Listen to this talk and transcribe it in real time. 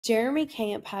Jeremy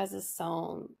Camp has a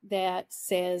song that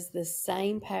says the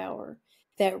same power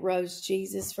that rose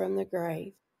Jesus from the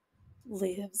grave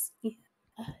lives in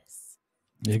us.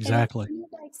 And it Exactly. still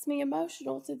makes me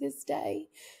emotional to this day,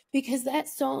 because that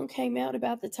song came out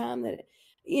about the time that,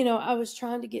 I was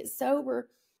trying to get sober,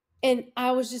 and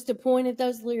I was just appointed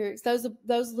those lyrics.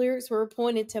 Those lyrics were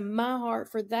appointed to my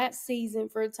heart for that season,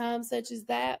 for a time such as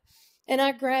that. And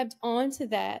I grabbed onto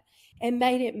that and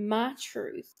made it my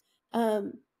truth.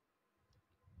 Um,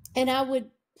 and I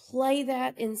would play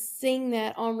that and sing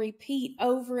that on repeat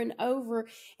over and over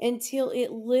until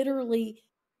it literally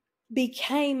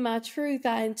became my truth.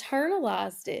 I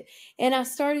internalized it and I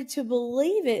started to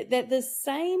believe it, that the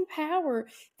same power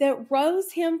that rose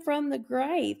him from the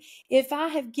grave, if I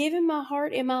have given my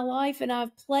heart and my life and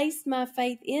I've placed my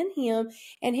faith in him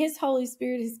and his Holy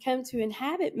Spirit has come to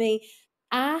inhabit me,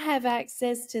 I have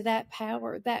access to that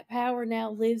power. That power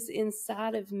now lives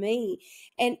inside of me.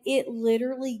 And it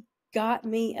literally got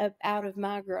me up out of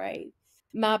my grave.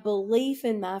 My belief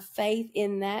and my faith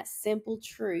in that simple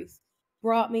truth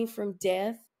brought me from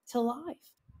death to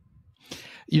life.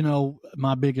 You know,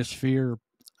 my biggest fear,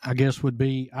 I guess, would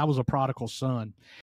be I was a prodigal son.